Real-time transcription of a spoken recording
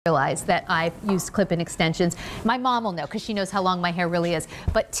Realize that I've used clip-in extensions. My mom will know because she knows how long my hair really is.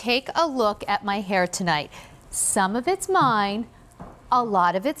 But take a look at my hair tonight. Some of it's mine, a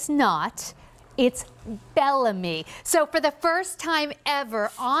lot of it's not. It's Bellami. So for the first time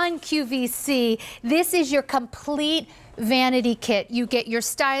ever on QVC, this is your complete vanity kit. You get your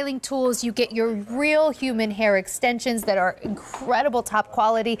styling tools, you get your real human hair extensions that are incredible top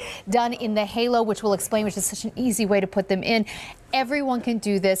quality, done in the halo, which we'll explain, which is such an easy way to put them in. Everyone can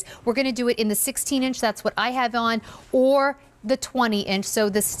do this. We're going to do it in the 16-inch, that's what I have on, or the 20-inch. So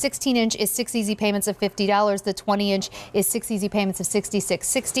the 16-inch is 6 easy payments of $50. The 20-inch is 6 easy payments of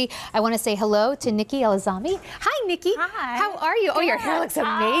 $66.60. I want to say hello to Nikki Elazami. Hi, Nikki. Hi. How are you? Good. Oh, your hair looks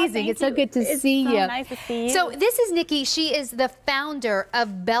amazing. It's so good to see you. It's so nice to see you. So this is Nikki. She is the founder of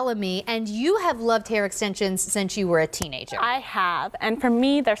Bellami, and you have loved hair extensions since you were a teenager. I have, and for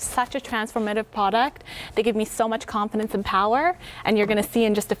me, they're such a transformative product. They give me so much confidence and power, and you're going to see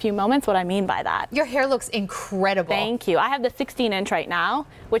in just a few moments what I mean by that. Your hair looks incredible. Thank you. I have the 16-inch right now,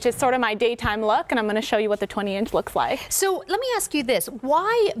 which is sort of my daytime look, and I'm going to show you what the 20-inch looks like. So let me ask you this.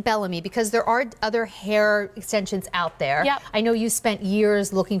 Why Bellami? Because there are other hair extensions out there. Yep. I know you spent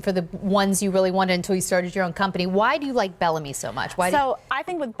years looking for the ones you really wanted until you started your own company. Why do you like Bellami so much? I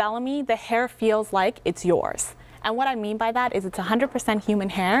think with Bellami, the hair feels like it's yours. And what I mean by that is it's 100% human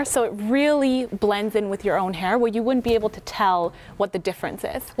hair, so it really blends in with your own hair where you wouldn't be able to tell what the difference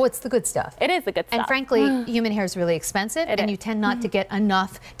is. Well, it's the good stuff. It is the good stuff. And frankly, human hair is really expensive, and you tend not to get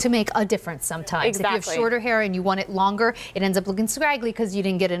enough to make a difference sometimes. Exactly. If you have shorter hair and you want it longer, it ends up looking scraggly because you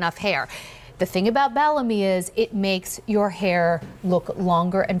didn't get enough hair. The thing about Bellami is it makes your hair look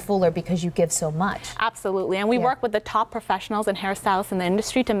longer and fuller because you give so much. Absolutely, and we work with the top professionals and hairstylists in the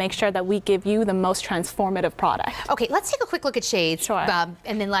industry to make sure that we give you the most transformative product. Okay, let's take a quick look at shades, sure.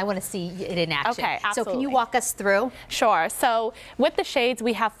 And then I want to see it in action. Okay, absolutely. So can you walk us through? Sure. So with the shades,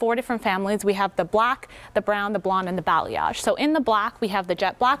 we have 4 different families. We have the black, the brown, the blonde, and the balayage. So in the black, we have the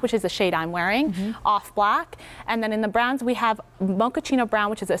jet black, which is the shade I'm wearing, off black, and then in the browns, we have mochaccino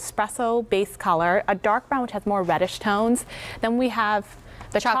brown, which is espresso based color, a dark brown which has more reddish tones. Then we have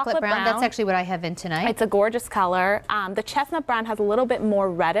the chocolate brown. That's actually what I have in tonight. It's a gorgeous color. The chestnut brown has a little bit more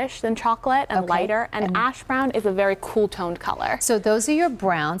reddish than chocolate and lighter, and ash brown is a very cool toned color. So those are your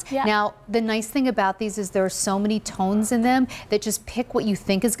browns. Yeah. Now, the nice thing about these is there are so many tones in them that just pick what you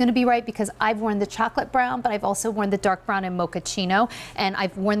think is going to be right, because I've worn the chocolate brown, but I've also worn the dark brown and mochaccino, and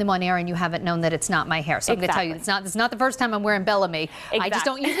I've worn them on air and you haven't known that it's not my hair. So I'm going to tell you, it's not the first time I'm wearing Bellami. I just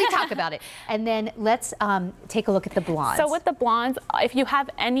don't usually talk about it. And then let's take a look at the blondes. So with the blondes, if you have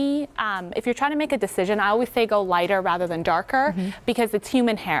any, if you're trying to make a decision, I always say go lighter rather than darker, because it's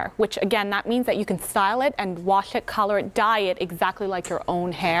human hair, which again, that means that you can style it and wash it, color it, dye it exactly like your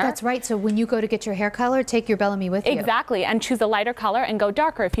own hair. That's right. So when you go to get your hair color, take your Bellami with you. Exactly, and choose a lighter color and go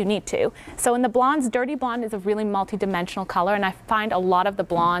darker if you need to. So in the blondes, dirty blonde is a really multi-dimensional color, and I find a lot of the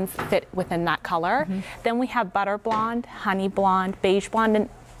blondes fit within that color. Then we have butter blonde, honey blonde, beige blonde, and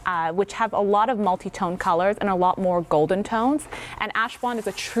which have a lot of multi-tone colors and a lot more golden tones. And ash blonde is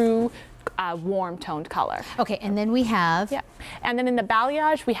a true warm toned color. Okay, and then we have... Yeah. And then in the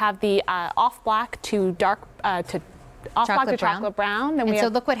balayage, we have the off black to dark, to off black to chocolate brown. And so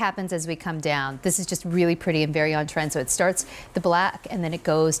look what happens as we come down. This is just really pretty and very on trend. So it starts the black and then it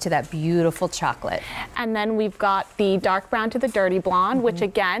goes to that beautiful chocolate. And then we've got the dark brown to the dirty blonde, which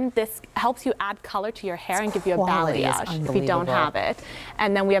again, this helps you add color to your hair and give you a balayage if you don't have it.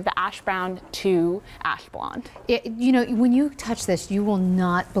 And then we have the ash brown to ash blonde. You know, when you touch this, you will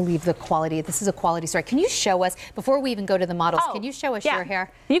not believe the quality. This is a quality story. Can you show us, before we even go to the models, can you show us your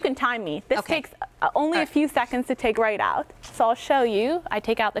hair? You can time me. This takes only a few seconds to take right out. So I'll show you. I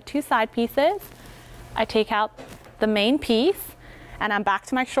take out the 2 side pieces. I take out the main piece, and I'm back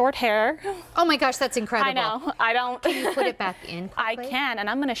to my short hair. Oh my gosh, that's incredible. I know. I don't. Can you put it back in quickly? I can, and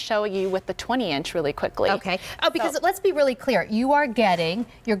I'm going to show you with the 20-inch really quickly. Okay. Oh, because let's be really clear. You're getting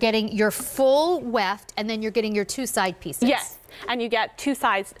your full weft, and then you're getting your 2 side pieces. Yes. And you get 2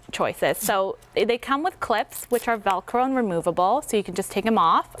 size choices. So they come with clips, which are Velcro and removable, so you can just take them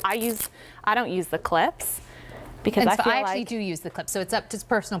off. I don't use the clips, because I actually do use the clips, so it's up to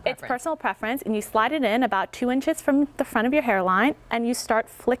personal preference. It's personal preference, and you slide it in about 2 inches from the front of your hairline, and you start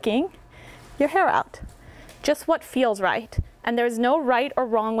flicking your hair out. Just what feels right. And there's no right or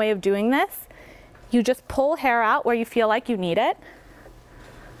wrong way of doing this. You just pull hair out where you feel like you need it,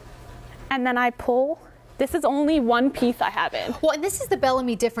 and then I pull. This is only one piece I have in. Well, and this is the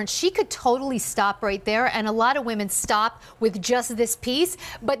Bellami difference. She could totally stop right there, and a lot of women stop with just this piece,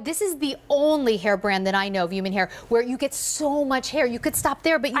 but this is the only hair brand that I know of, human hair, where you get so much hair. You could stop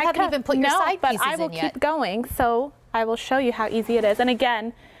there, but you haven't even put your side pieces in yet. No, but I will keep going, so I will show you how easy it is. And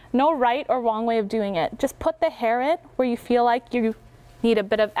again, no right or wrong way of doing it. Just put the hair in where you feel like you need a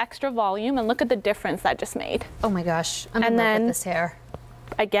bit of extra volume, and look at the difference that just made. Oh my gosh, I'm in love with this hair.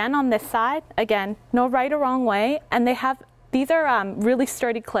 Again, on this side, again, no right or wrong way, and these are really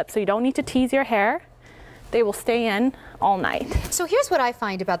sturdy clips, so you don't need to tease your hair. They will stay in all night. So here's what I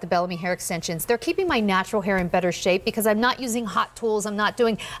find about the Bellami hair extensions. They're keeping my natural hair in better shape because I'm not using hot tools. I'm not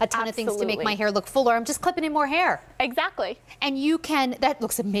doing a ton of things to make my hair look fuller. I'm just clipping in more hair. Exactly. And that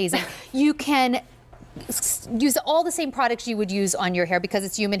looks amazing. You can use all the same products you would use on your hair because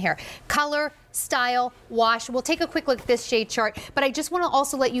it's human hair. Color, style, wash. We'll take a quick look at this shade chart, but I just want to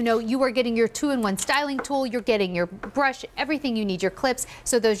also let you know you are getting your 2-in-1 styling tool. You're getting your brush, everything you need, your clips.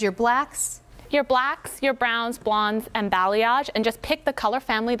 So those are your blacks. Your blacks, your browns, blondes, and balayage, and just pick the color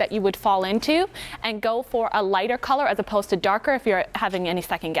family that you would fall into and go for a lighter color as opposed to darker if you're having any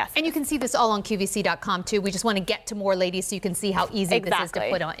second guess. And you can see this all on QVC.com too. We just want to get to more ladies so you can see how easy this is to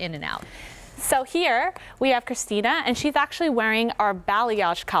put on in and out. So here we have Christina, and she's actually wearing our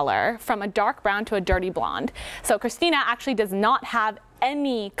balayage color from a dark brown to a dirty blonde. So Christina actually does not have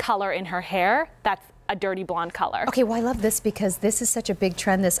any color in her hair that's a dirty blonde color. Okay, well I love this because this is such a big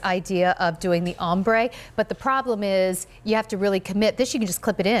trend, this idea of doing the ombre, but the problem is you have to really commit. This you can just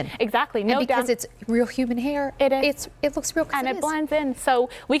clip it in. Exactly. No, because it's real human hair. It is. It looks real. And it blends in. So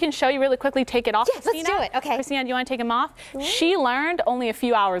we can show you really quickly. Take it off, yes, Christina. Let's do it. Okay. Christina, do you want to take them off? She learned only a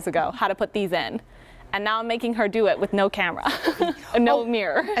few hours ago how to put these in. And now I'm making her do it with no camera, no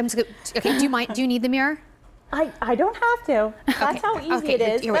mirror. I'm just gonna, okay, do you need the mirror? I don't have to. That's how easy it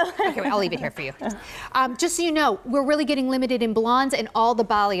is. Here, wait, I'll leave it here for you. Just so you know, we're really getting limited in blondes and all the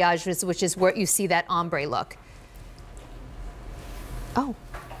balayages, which is where you see that ombre look. Oh,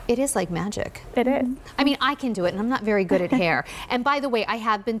 it is like magic. It is. I mean, I can do it, and I'm not very good at hair. And by the way, I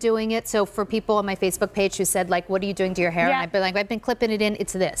have been doing it. So for people on my Facebook page who said, like, what are you doing to your hair? Yeah. And I've been clipping it in.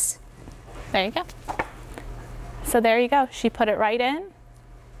 It's this. There you go. So there you go. She put it right in.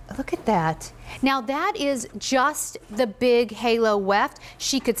 Look at that. Now that is just the big halo weft.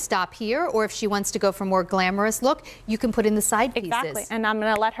 She could stop here, or if she wants to go for more glamorous look, you can put in the side pieces. Exactly, and I'm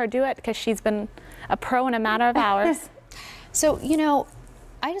gonna let her do it because she's been a pro in a matter of hours. So, you know,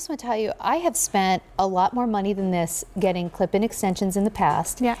 I just want to tell you, I have spent a lot more money than this getting clip-in extensions in the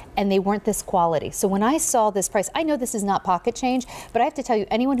past, and they weren't this quality. So when I saw this price, I know this is not pocket change, but I have to tell you,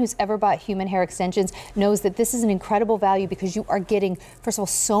 anyone who's ever bought human hair extensions knows that this is an incredible value because you are getting, first of all,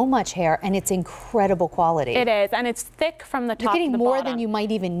 so much hair, and it's incredible quality. It is, and it's thick from the top to the bottom. You're getting more than you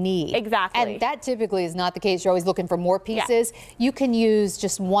might even need. Exactly. And that typically is not the case. You're always looking for more pieces. Yeah. You can use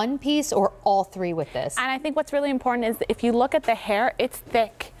just one piece or all three with this. And I think what's really important is that if you look at the hair, it's thick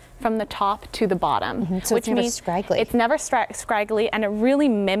from the top to the bottom. So which it's never means scraggly. It's never scraggly, and it really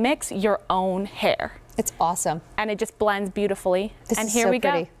mimics your own hair. It's awesome. And it just blends beautifully. This and is here so we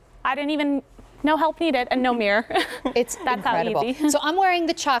pretty. go. I didn't even, no help needed and no mirror. It's That's incredible. how easy. So I'm wearing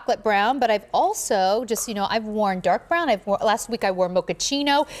the chocolate brown, but I've also just, you know, I've worn dark brown. Last week I wore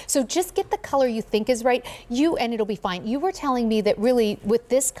mochaccino. So just get the color you think is right. And it'll be fine. You were telling me that really with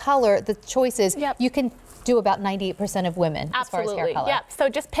this color, the choices, you can do about 98% of women as far as hair color. Yeah, so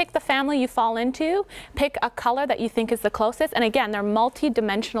just pick the family you fall into, pick a color that you think is the closest, and again, they're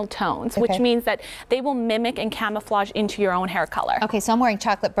multi-dimensional tones, which means that they will mimic and camouflage into your own hair color. Okay, so I'm wearing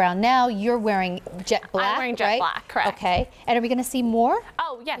chocolate brown now. You're wearing jet black, I'm wearing jet black, correct. Okay, and are we gonna see more?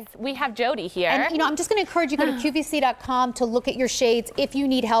 Oh, yes, we have Jody here. And, you know, I'm just gonna encourage you to go to QVC.com to look at your shades. If you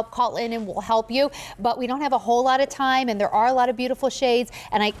need help, call in and we'll help you. But we don't have a whole lot of time, and there are a lot of beautiful shades,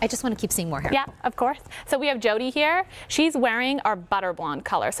 and I just wanna keep seeing more hair. Yeah, of course. So we have Jody here. She's wearing our butter blonde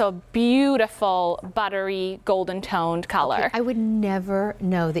color, so a beautiful, buttery, golden toned color. Okay, I would never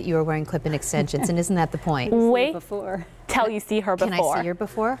know that you were wearing clip-in extensions, and isn't that the point? Wait before. till you see her before. Can I see her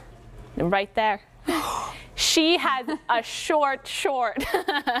before? Right there. She has a short.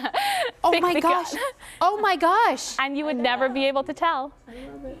 Oh my gosh. Oh my gosh. And you would never be able to tell.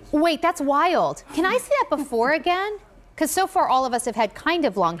 Wait, that's wild. Can I see that before again? Because so far all of us have had kind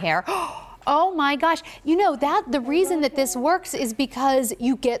of long hair. Oh my gosh. You know, the reason that this works is because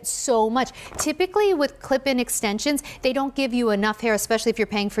you get so much. Typically with clip-in extensions, they don't give you enough hair, especially if you're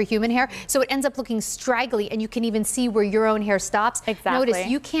paying for human hair. So it ends up looking straggly, and you can even see where your own hair stops. Exactly. Notice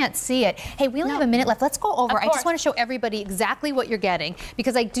you can't see it. Hey, we only have a minute left. Let's go over. I just want to show everybody exactly what you're getting,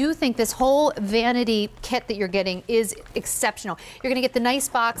 because I do think this whole vanity kit that you're getting is exceptional. You're going to get the nice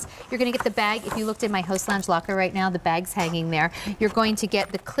box. You're going to get the bag. If you looked in my Host Lounge locker right now, the bag's hanging there. You're going to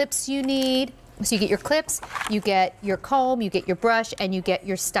get the clips you need. So you get your clips, you get your comb, you get your brush, and you get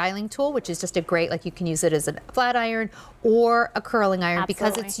your styling tool, which is just a great, like you can use it as a flat iron or a curling iron. Absolutely.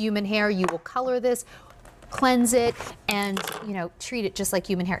 Because it's human hair, you will color this cleanse it, and treat it just like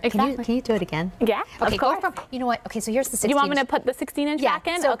human hair. Exactly. Can you do it again? Yeah, Okay, of course. go from, you know what? Okay, so here's the 16. You want me to put the 16-inch back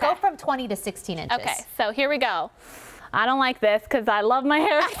in? So okay. go from 20 to 16 inches. Okay, so here we go. I don't like this because I love my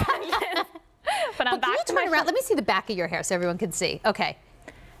hair extensions. But I'm Can you back to turn my around? Let me see the back of your hair so everyone can see. Okay.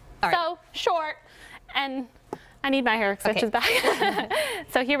 All right. So short, and I need my hair extensions back.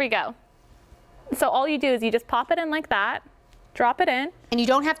 So here we go. So all you do is you just pop it in like that, drop it in. And you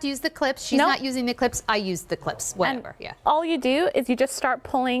don't have to use the clips. She's Nope. not using the clips. I use the clips, whatever, yeah. All you do is you just start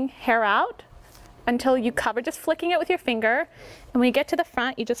pulling hair out until you cover, just flicking it with your finger. And when you get to the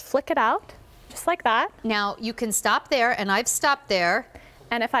front, you just flick it out, just like that. Now, you can stop there, and I've stopped there.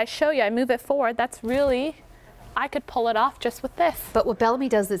 And if I show you, I move it forward, that's really, I could pull it off just with this. But what Bellami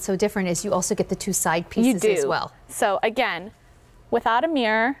does that's so different is you also get the two side pieces as well. So again, without a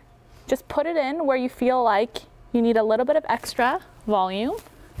mirror, just put it in where you feel like you need a little bit of extra volume.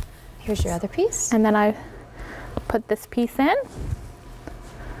 Here's your other piece. And then I put this piece in.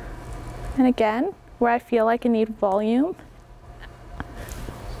 And again, where I feel like I need volume,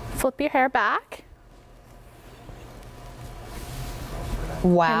 flip your hair back.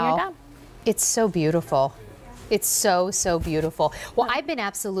 Wow. And you're done. It's so beautiful. It's so, so beautiful. Well, I've been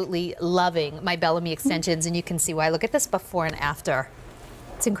absolutely loving my Bellami extensions, and you can see why. Look at this before and after.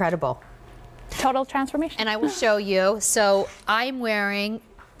 It's incredible. Total transformation. And I will show you. So I'm wearing,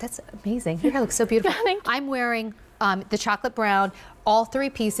 that's amazing. Your hair looks so beautiful. Thank you. I'm wearing the chocolate brown, all three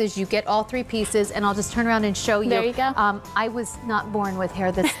pieces. You get all three pieces, and I'll just turn around and show you. There you go. I was not born with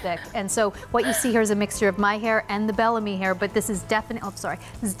hair this thick, and so what you see here is a mixture of my hair and the Bellami hair, but this is definitely, oh, sorry,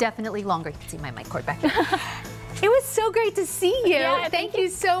 this is definitely longer. You can see my mic cord back there. It was so great to see you. Yeah, thank you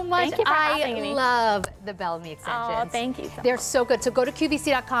so much. Thank you for having me. I love the Bellami extensions. Oh, thank you so much. They're so good. So go to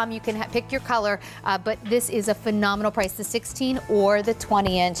QVC.com. You can pick your color, but this is a phenomenal price, the 16 or the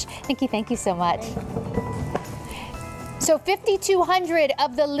 20-inch. Nikki, thank you so much. So 5,200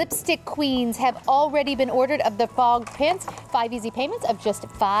 of the lipstick queens have already been ordered of the fog pants. 5 easy payments of just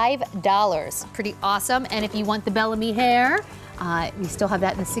 $5. Pretty awesome. And if you want the Bellami hair, we still have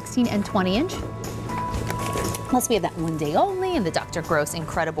that in the 16 and 20-inch. Plus, we have that one day only and the Dr. Gross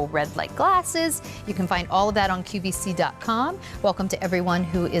incredible red light glasses. You can find all of that on QVC.com. Welcome to everyone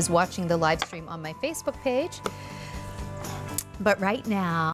who is watching the live stream on my Facebook page. But right now,